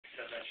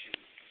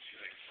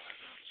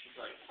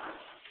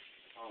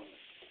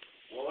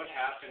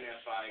happen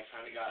if I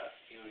kind of got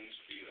feelings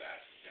for you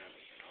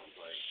accidentally? And I was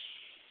like,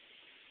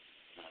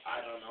 I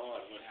don't know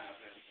what would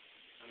happen.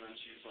 And then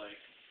she's like,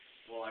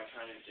 well, I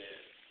kind of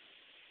did.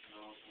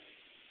 And I was like,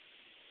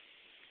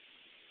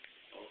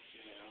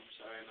 okay, I'm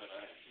sorry, but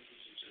I think we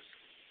should just,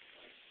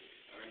 like, see.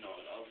 Or no,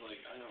 I was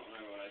like, I don't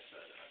remember what I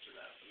said after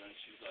that. But then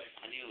she's like,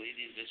 how do you leave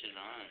these bitches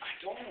on? I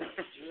don't,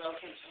 dude, I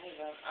was gonna tell you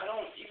that. I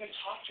don't even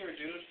talk to her,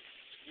 dude.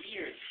 It's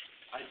weird.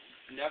 I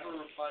never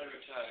reply to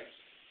her text.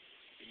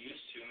 I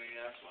used to, maybe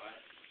that's why.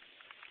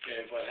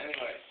 Okay, but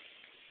anyway.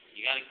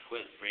 You gotta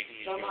quit breaking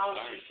these Somehow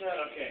girls' she hearts. said,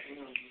 okay, hang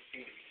on.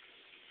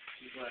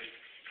 She's like,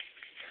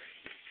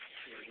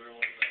 okay, where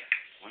was I?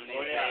 One of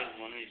these days,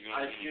 one of these girls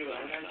I is do,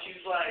 gonna and then fuck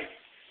she's like,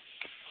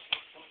 what the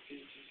fuck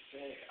did you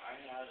say? I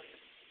had it.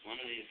 one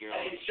of these girls.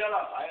 Hey, shut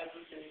up, I had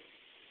to say.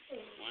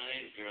 One of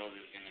these girls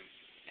is gonna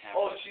have.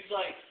 Oh, she's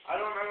like, I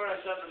don't remember what I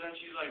said, but then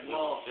she's like,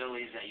 well,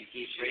 Phillies that you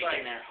keep she's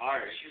breaking like, their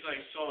hearts. She's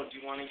like, so do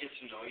you want to get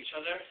to know each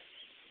other?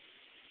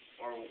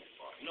 Or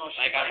no, she's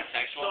Like on like, a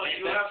sexual so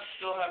basis? do you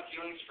still have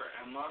feelings for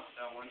Emma,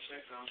 that one chick?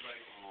 And I was like,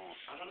 Oh,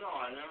 I don't know,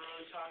 I never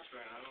really talked to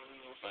her, and I don't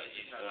know if but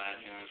you still have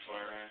feelings for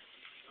her.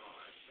 No,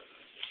 I said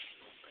I just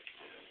don't know if I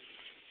did.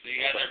 So you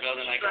guys are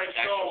building like She's a like,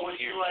 sexual so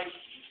would you pyramid. like,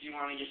 do you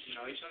want to get to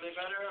know each other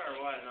better, or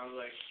what? And I was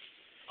like,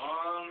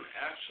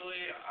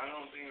 actually, I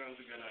don't think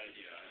that's a good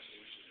idea. I think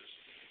we should just.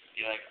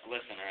 Be like,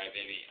 listen, alright,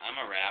 baby, I'm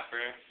a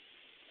rapper,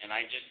 and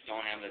I just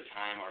don't have the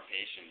time or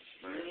patience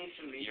for You need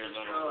to meet your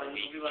this little girl, and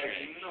weak you'll be like,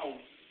 trick. no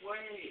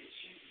way.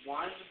 She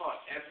whines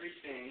about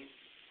everything.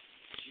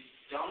 She's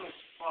dumb as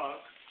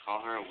fuck,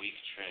 Call her a weak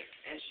trick.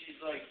 and she's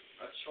like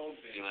a troll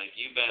bitch. Be like,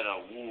 you better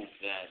whoop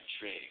that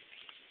trick.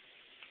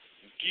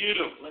 Get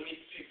him! Let me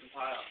pick the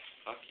pile.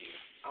 Fuck you.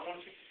 I want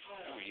to pick the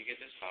pile. Oh, you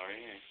get this pile right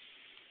here.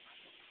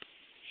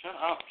 Shut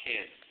up,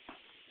 kid.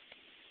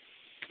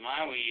 It's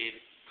my weed.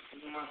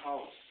 This is my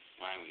house.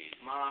 My weed.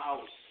 My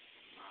house.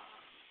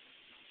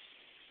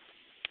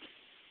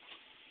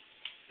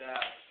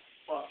 That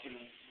fucking.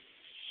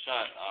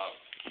 Shut up.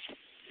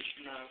 It's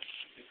not.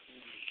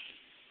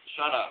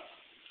 Shut up.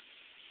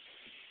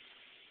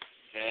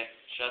 Okay?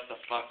 Shut the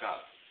fuck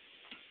up.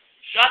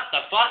 Shut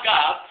the fuck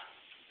up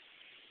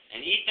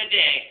and eat the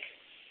dick.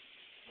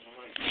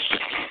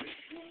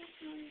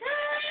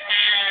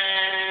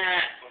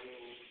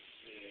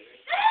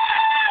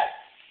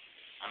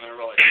 I'm gonna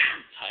roll it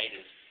tight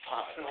as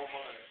fuck. So much.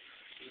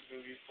 It's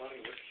gonna be funny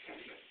looking at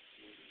it.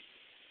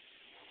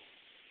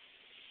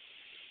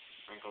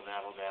 Sprinkle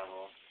dabble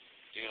dabble.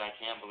 Dude, I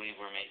can't believe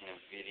we're making a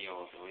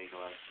video of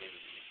illegal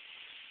activity.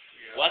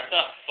 Yeah. What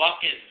the fuck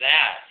is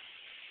that?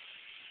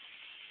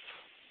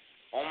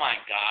 Oh my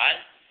god.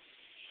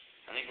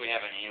 I think we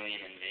have an alien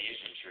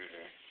invasion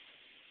intruder.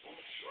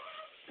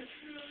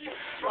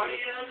 Funny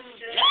as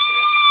shit.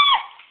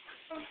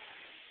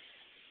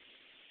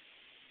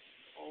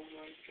 Oh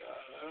my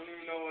god. I don't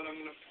even know what I'm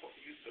gonna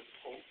use to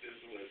poke this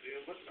with,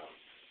 dude.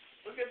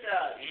 Look at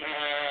that.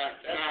 Nah.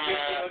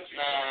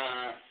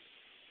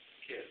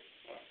 Kid.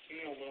 Give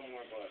me a little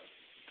more bud.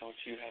 Don't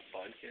you have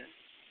bud, kid?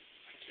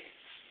 I can't.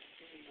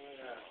 Give me more of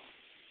that.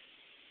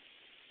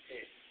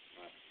 Hey.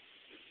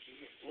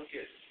 Look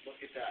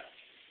at that.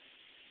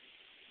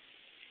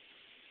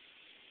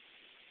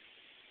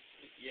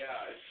 Yeah,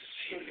 it's the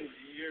same as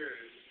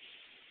yours.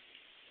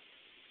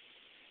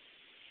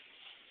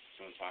 That's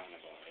what I'm talking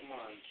about. Come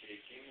on,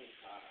 kid. Give me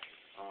high.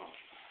 Oh.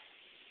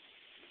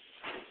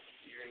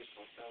 You're gonna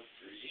smoke that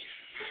free.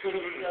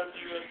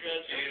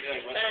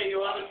 Hey,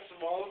 you want to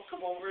smoke?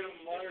 Come over to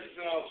Mars.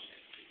 No.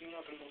 You're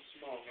not gonna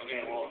smoke.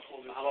 Okay, well,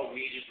 how about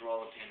we just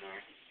roll a pin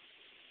there,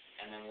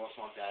 and then we'll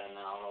smoke that, and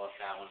then I'll roll a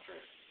fat one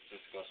first,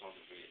 just to go smoke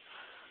the weed.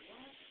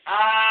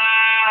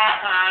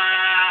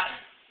 Ah!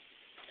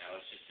 Yeah,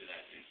 let's just do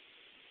that, dude.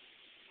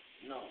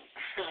 No.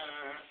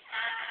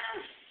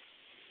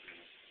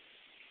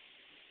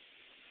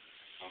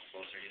 How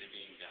close are you to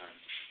being done?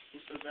 Who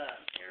said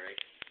that? Eric.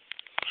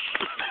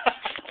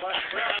 What?